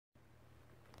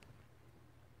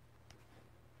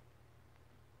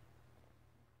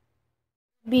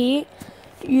be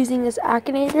using this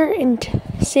Akinator and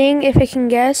seeing if it can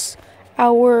guess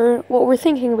what we're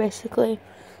thinking, basically.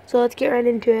 So let's get right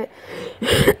into it.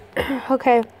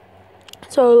 Okay,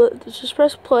 so let's just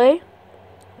press play.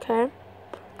 Okay,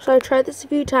 so I tried this a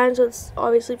few times, so it's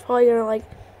obviously probably gonna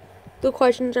the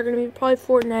questions are gonna be probably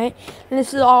Fortnite, and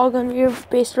this is all gonna be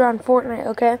based around Fortnite.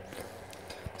 Okay,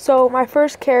 so my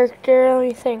first character, let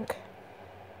me think.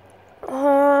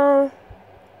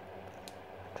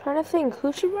 Trying to think,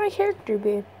 who should my character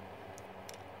be?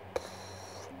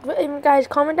 And guys,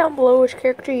 comment down below which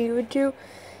character you would do.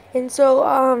 And so,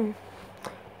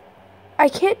 I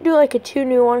can't do like a 2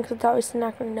 new one because it's obviously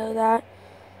not going to know that.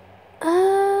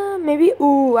 Maybe,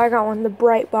 I got one, the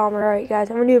Bright Bomber. Alright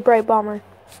guys, I'm going to do the Bright Bomber.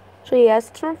 So yes,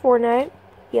 it's from Fortnite.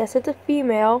 Yes, it's a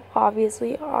female,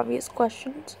 obviously, obvious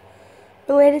questions.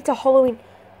 Related to Halloween.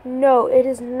 No, it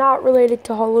is not related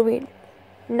to Halloween.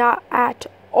 Not at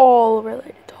all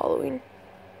related to Halloween.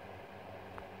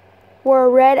 Wear a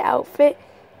red outfit.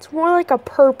 It's more like a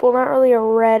purple, not really a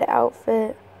red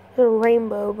outfit. It's a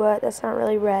rainbow, but that's not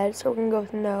really red, so we're going to go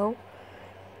with no.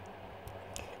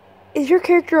 Is your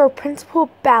character a principal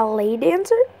ballet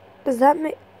dancer? Does that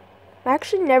make... I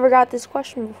actually never got this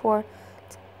question before.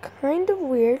 It's kind of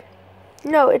weird.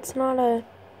 No, it's not a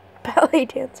ballet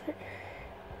dancer.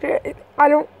 I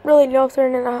don't really know if they're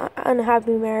in an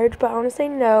unhappy marriage, but I want to say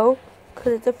no,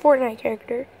 because it's a Fortnite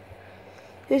character.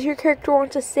 Does your character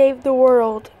want to save the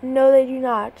world? No, they do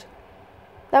not.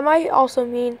 That might also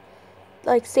mean,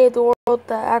 like, save the world,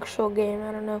 the actual game.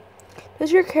 I don't know.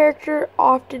 Does your character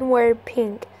often wear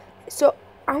pink? So,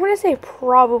 I'm going to say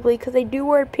probably, because they do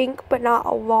wear pink, but not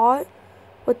a lot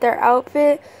with their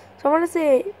outfit. So, I'm going to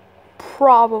say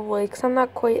probably, because I'm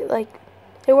not quite,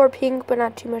 they wear pink, but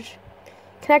not too much.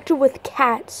 Connected with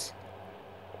cats?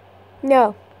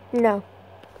 No. No.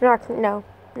 No.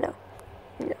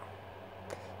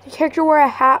 Does your character wear a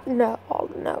hat? No.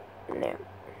 No.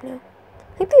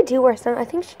 I think they do wear I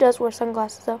think she does wear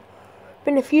sunglasses, though.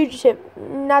 Been a fugitive.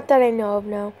 Not that I know of,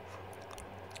 no.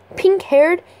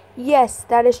 Pink-haired? Yes,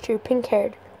 that is true.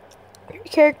 Pink-haired. Your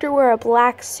character wear a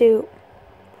black suit.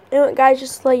 And guys,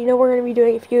 just to let you know, we're going to be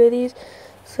doing a few of these.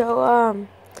 So,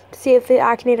 to see if the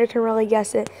Akinator can really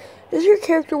guess it. Does your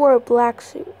character wear a black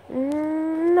suit?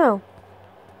 No.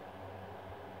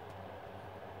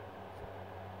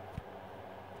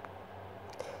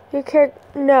 Your character,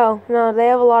 no, they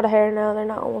have a lot of hair now. They're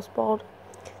not almost bald.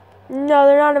 No,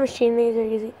 they're not a machine. These are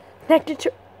easy. Connected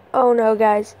to, oh no,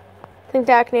 guys. I think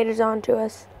the Akinator's on to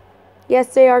us.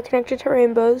 Yes, they are connected to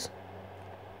rainbows.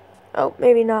 Oh,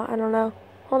 maybe not. I don't know.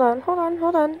 Hold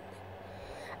on.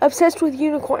 Obsessed with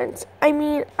unicorns. I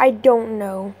mean, I don't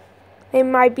know. They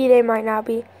might be, they might not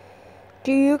be.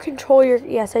 Do you control your...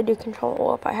 Yes, I do control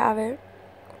Wolf. I have it.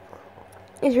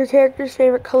 Is your character's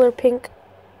favorite color pink?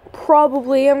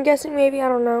 Probably. I'm guessing maybe. I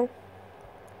don't know.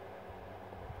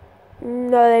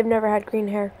 No, they've never had green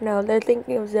hair. No, they're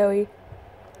thinking of Zoe.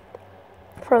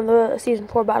 From the Season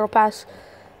 4 Battle Pass.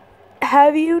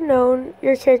 Have you known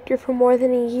your character for more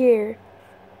than a year?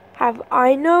 Have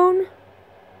I known?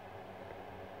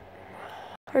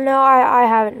 No, I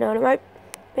haven't known. It might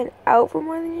have been out for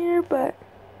more than a year, but...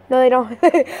 No, they don't.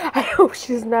 I hope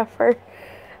she's never.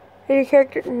 Your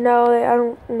character... No, I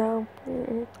don't know.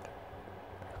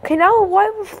 Okay, now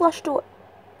why we flushed away?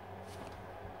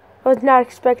 I was not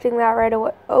expecting that right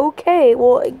away. Okay,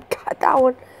 well, I got that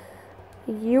one.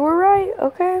 You were right.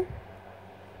 Okay.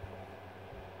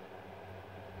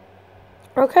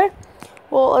 Okay.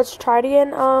 Well, let's try it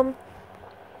again.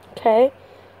 Okay.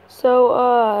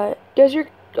 So, does your...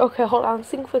 Okay, hold on. Let's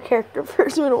think of a character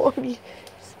first. We don't want to be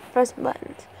just pressing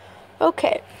buttons.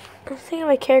 Okay. I'm thinking of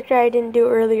a character I didn't do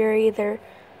earlier either.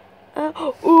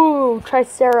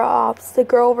 Triceratops, the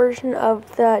girl version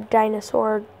of the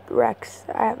dinosaur Rex.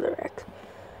 I have the Rex.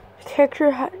 The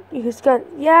character use guns.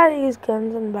 Yeah, they use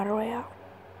guns in the Battle Royale.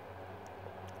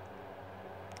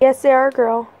 Yes, they are a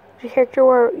girl. The character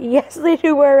wear. Yes, they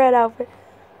do wear a red outfit.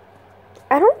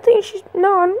 I don't think she's.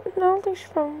 No, I don't think she's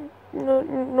from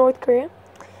North Korea.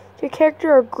 Is your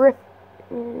character a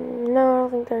Griffin? No, I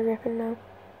don't think they're a Griffin.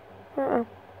 No.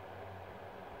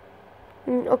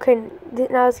 Okay,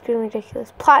 now it's getting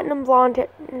ridiculous. Platinum blonde.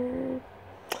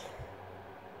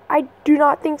 I do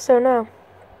not think so, no.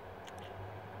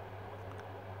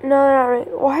 No, they're not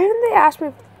right. Why didn't they ask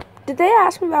me? Did they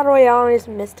ask me about Royale and I just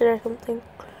missed it or something?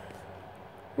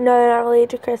 No, they're not related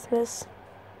to Christmas.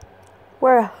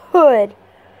 Wear a hood.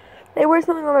 They wear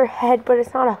something on their head, but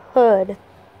it's not a hood.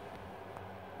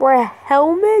 Wear a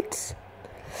helmet?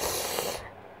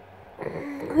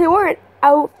 They wear an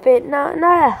outfit, not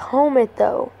a helmet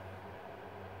though.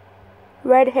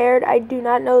 Red haired. I do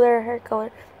not know their hair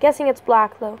color. Guessing it's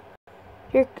black though.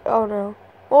 Oh no.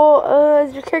 Well,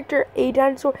 is your character a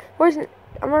dinosaur? I'm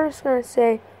just gonna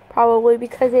say probably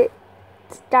because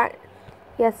it's not.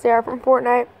 Yes, they are from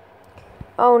Fortnite.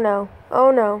 Oh no.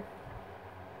 Oh no.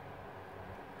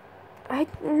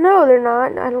 No, they're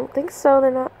not. I don't think so.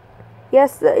 They're not.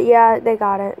 Yes, yeah, they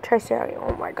got it. Triceratops.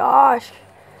 Oh my gosh.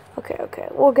 Okay, okay.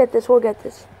 We'll get this. We'll get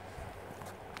this.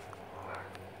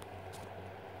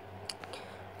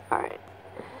 Alright.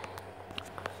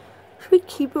 Should we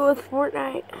keep it with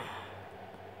Fortnite?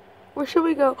 Where should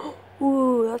we go?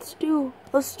 Ooh, let's do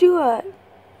it.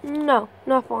 No,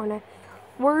 not Fortnite.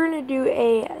 We're gonna do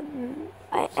a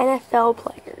NFL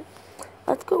player.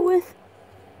 Let's go with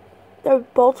the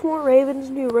Baltimore Ravens'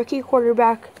 new rookie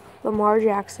quarterback, Lamar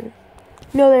Jackson.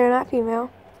 No, they're not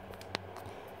female.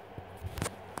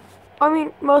 I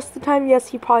mean, most of the time, yes,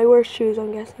 he probably wears shoes,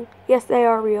 I'm guessing. Yes, they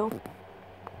are real.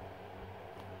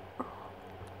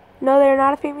 No, they're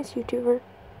not a famous YouTuber.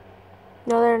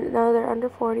 No, they're under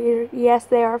 40. Yes,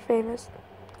 they are famous.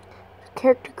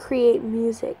 Character create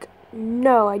music.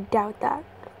 No, I doubt that.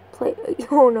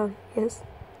 Oh no, yes.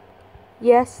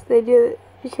 Yes, they do.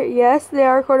 Yes, they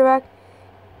are a quarterback.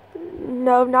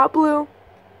 No, not blue.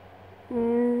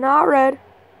 Not red.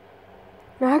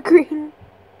 Not green.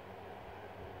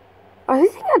 Are they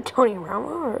thinking of Tony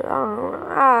Romo?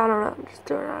 Or, I don't know. I'm just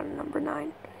doing it on number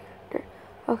 9.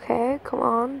 Okay, come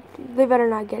on. They better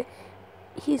not get it.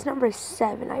 He's number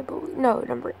 7, I believe. No,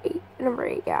 number 8. Number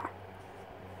 8, yeah.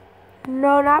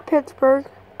 No, not Pittsburgh.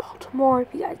 Baltimore,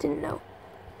 if you guys didn't know.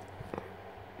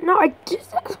 No, I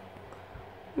just...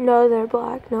 No, they're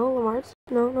black. No, Lamar's.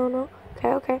 No.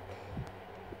 Okay, okay.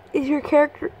 Is your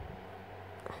character...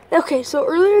 Okay, so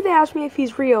earlier they asked me if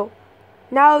he's real.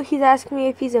 Now he's asking me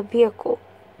if he's a vehicle.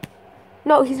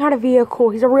 No, he's not a vehicle.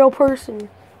 He's a real person.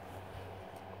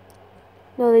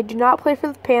 No, they do not play for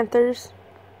the Panthers.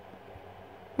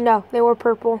 No, they were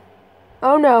purple.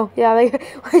 Oh no, yeah,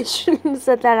 I shouldn't have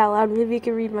said that out loud. Maybe you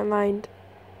can read my mind.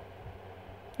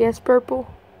 Yes, purple.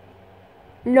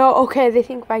 No, okay, they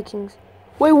think Vikings.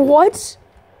 Wait, what?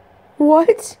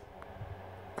 What?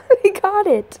 They got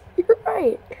it. You're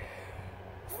right.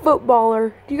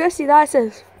 Footballer. Do you guys see that? It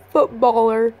says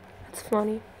footballer. That's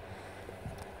funny.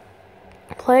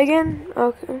 Play again?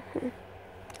 Okay.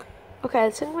 Okay,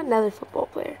 let's think of another football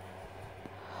player.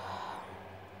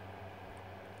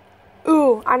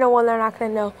 Ooh, I know one they're not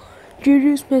going to know.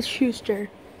 Juju Smith-Schuster.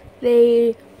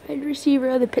 They wide receiver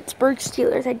of the Pittsburgh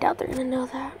Steelers. I doubt they're going to know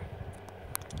that.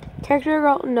 Character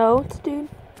girl? No, it's a dude.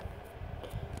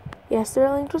 Yes,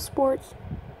 they're linked with sports.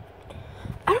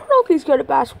 I don't know if he's good at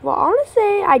basketball. I want to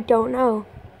say I don't know.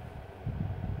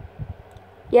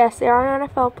 Yes, they are an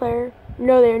NFL player.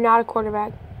 No, they're not a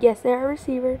quarterback. Yes, they're a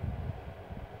receiver.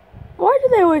 Why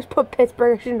do they always put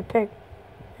Pittsburgh? I shouldn't have picked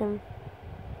him.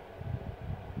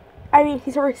 I mean,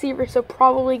 he's a receiver, so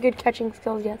probably good catching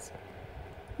skills, yes.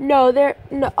 No, they're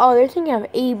thinking of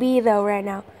AB though right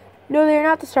now. No, they're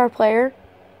not the star player.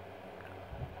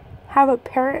 Have a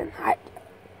parent?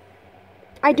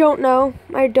 I don't know.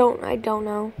 I don't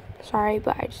know. Sorry,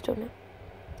 but I just don't know.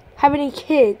 Have any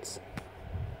kids?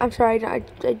 I'm sorry,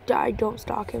 I don't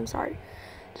stalk him, sorry.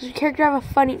 Does your character have a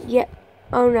funny... Yeah.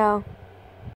 Oh, no.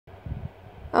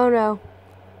 Oh, no.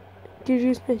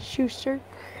 Juju Smith-Schuster?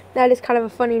 That is kind of a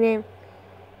funny name.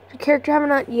 Does your character have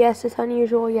a... Yes, it's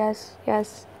unusual. Yes,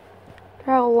 yes. Does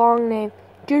have a long name?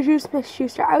 Juju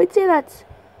Smith-Schuster. I would say that's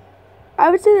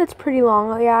pretty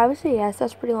long. Oh, yeah, I would say yes,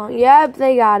 that's pretty long. Yep,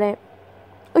 they got it.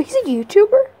 Oh, he's a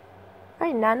YouTuber? I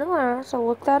did not know that, so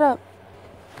look that up.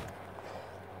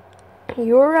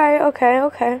 You were right. Okay,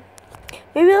 okay.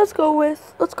 Maybe let's go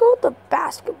with the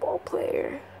basketball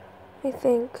player. I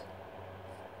think.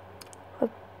 A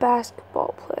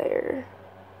basketball player.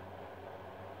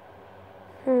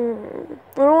 I don't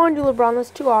want to do LeBron,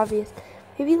 that's too obvious.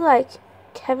 Maybe like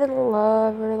Kevin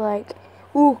Love or like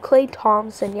Klay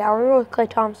Thompson. Yeah, we're gonna go with Klay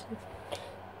Thompson.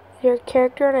 Is your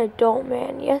character an adult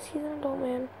man? Yes, he's an adult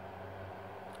man.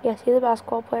 Yes, he's a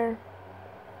basketball player.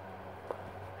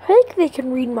 I think they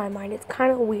can read my mind. It's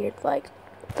kind of weird, like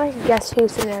guess who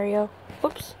scenario.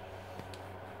 Whoops.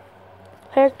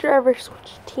 Character ever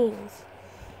switched teams?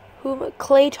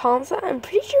 Klay Thompson? I'm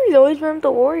pretty sure he's always been with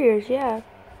the Warriors, yeah.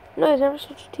 No, he's never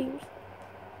switched teams.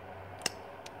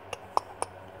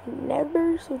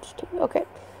 Never switched teams. Okay.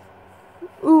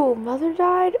 Ooh, mother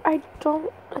died? I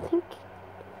don't think so.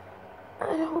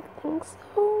 I don't think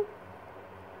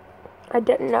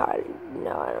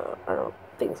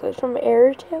so. It's from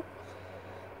Airtip.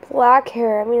 Black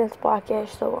hair. I mean, it's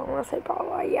blackish, so I'm gonna say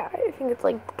probably. Yeah, I think it's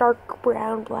like dark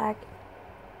brown, black.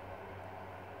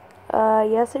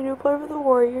 Yes, I do play for the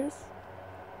Warriors.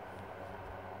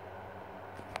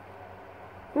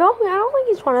 No, I don't think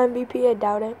he's won MVP. I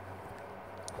doubt it.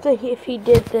 So if he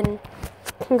did, then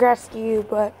congrats to you,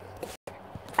 but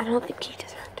I don't think he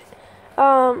deserved it.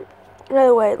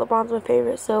 Another way, LeBron's my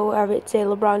favorite, so I would say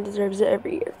LeBron deserves it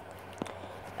every year.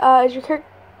 Is your character?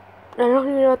 I don't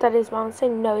even know what that is, but I'm gonna say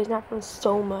no. He's not from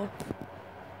Soma.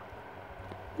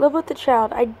 Live with the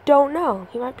child. I don't know.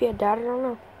 He might be a dad. I don't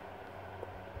know.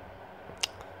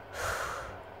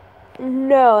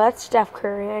 No, that's Steph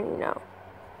Curry. I know.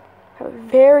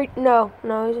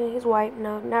 No, he's white.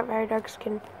 No, not very dark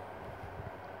skin.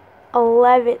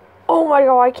 11. Oh my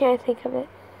god, why can't I think of it?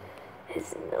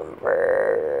 His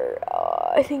number.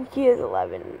 I think he is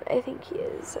 11. I think he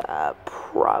is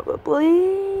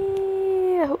probably.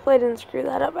 Hopefully I didn't screw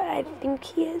that up, but I think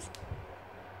he is.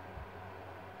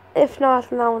 If not,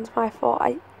 then that one's my fault.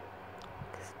 I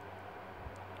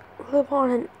live on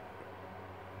an.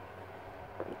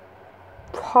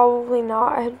 Probably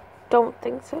not. I don't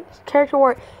think so. Character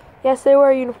wear. Yes, they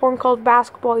wear a uniform called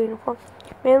basketball uniform.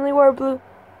 Mainly wear blue.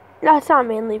 No, it's not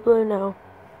mainly blue. No.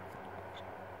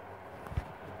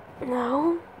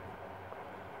 No.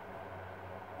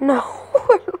 No.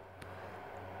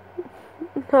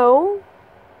 No.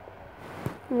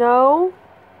 No.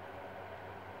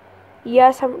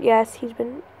 Yes, yes, he's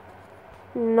been.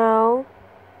 No.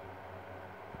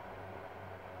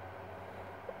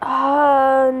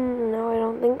 No, I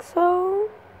don't think so.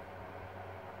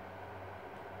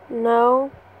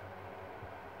 No.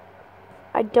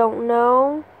 I don't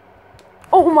know.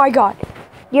 Oh my god.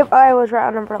 Yep, I was right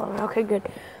on number 11. Okay, good.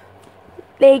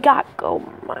 They got, oh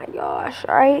my gosh.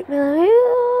 Alright.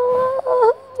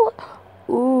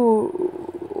 Ooh.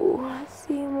 Let's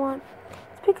see one.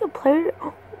 Let's pick a player.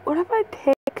 What if I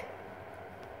pick?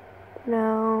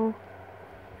 No.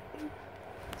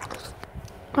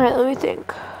 Alright, let me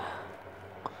think.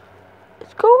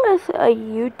 Let's go with a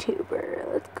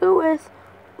YouTuber. Let's go with,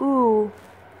 go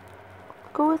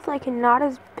with like not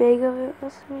as big of it.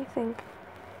 Let me think.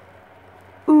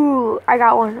 Ooh, I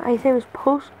got one. I think it was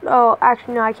Post. Oh,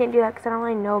 actually, no, I can't do that because I don't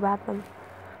really know about them.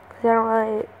 Because I don't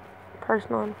really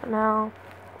personal info now.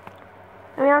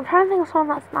 I mean, I'm trying to think of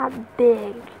someone that's not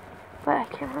big, but I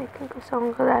can't really think of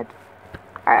someone because that.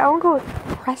 Alright, I want to go with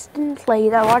Preston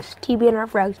Plays. I watched TB and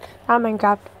Rough Rugs, not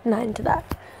Minecraft. Not into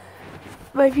that.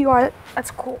 But if you are, that's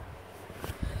cool.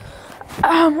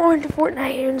 More into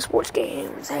Fortnite and sports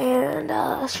games and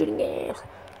shooting games.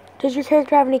 Does your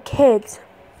character have any kids?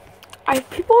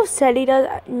 People have said he does.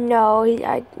 No,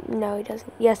 no, he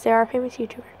doesn't. Yes, they are a famous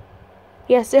YouTuber.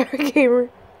 Yes, they're a gamer.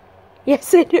 Yes,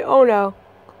 they do. Oh no.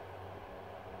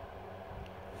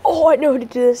 Oh, I know how to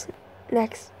do this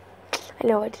next. I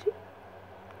know what to do.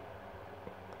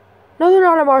 No, they're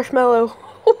not a marshmallow.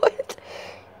 What?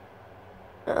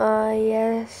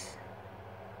 Yes.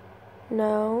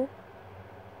 No.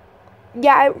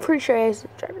 Yeah, I'm pretty sure he has a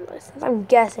driver's license. I'm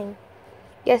guessing.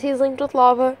 Yes, he's linked with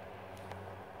lava.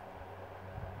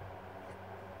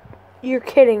 You're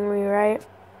kidding me, right?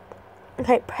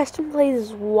 Okay, Preston Plays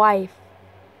his wife.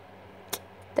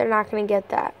 They're not gonna get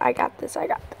that. I got this.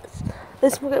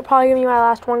 This will probably be my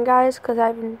last one, guys, because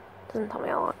doesn't tell me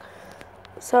how long.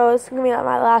 So this is gonna be my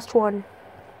last one.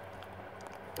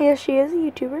 Yes, she is a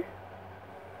YouTuber.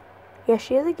 Yes,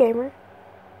 she is a gamer.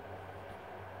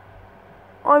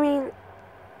 I mean,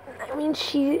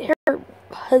 her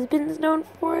husband's known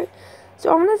for it.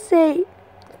 So I'm gonna say,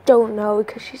 don't know,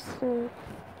 because she's.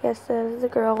 Yes, that is a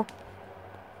girl.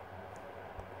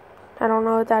 I don't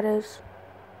know what that is.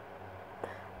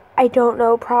 I don't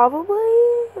know, probably.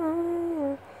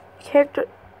 Character.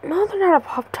 No, they're not a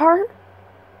Pop-Tart.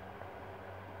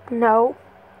 No.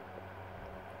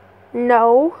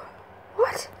 No.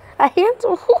 What? A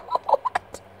Hansel?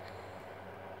 What?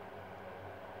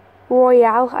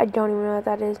 Royale? I don't even know what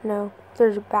that is. No.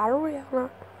 There's a Battle Royale? No.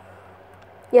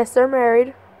 Yes, they're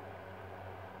married.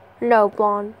 No,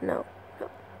 blonde. No.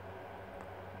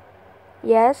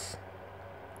 Yes.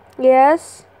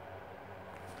 Yes.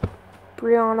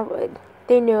 Brianna Wood.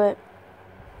 They knew it.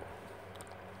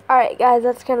 Alright, guys,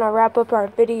 that's gonna wrap up our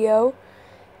video.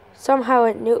 Somehow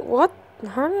it knew. What?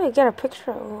 How did I get a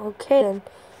picture? Okay, then.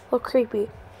 A little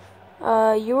creepy.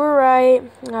 You were right.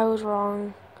 I was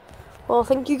wrong. Well,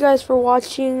 thank you guys for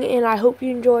watching, and I hope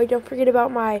you enjoyed. Don't forget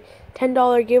about my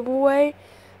 $10 giveaway.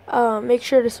 Make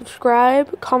sure to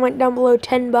subscribe, comment down below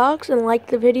 $10, and like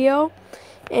the video.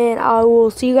 And I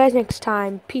will see you guys next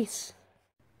time. Peace.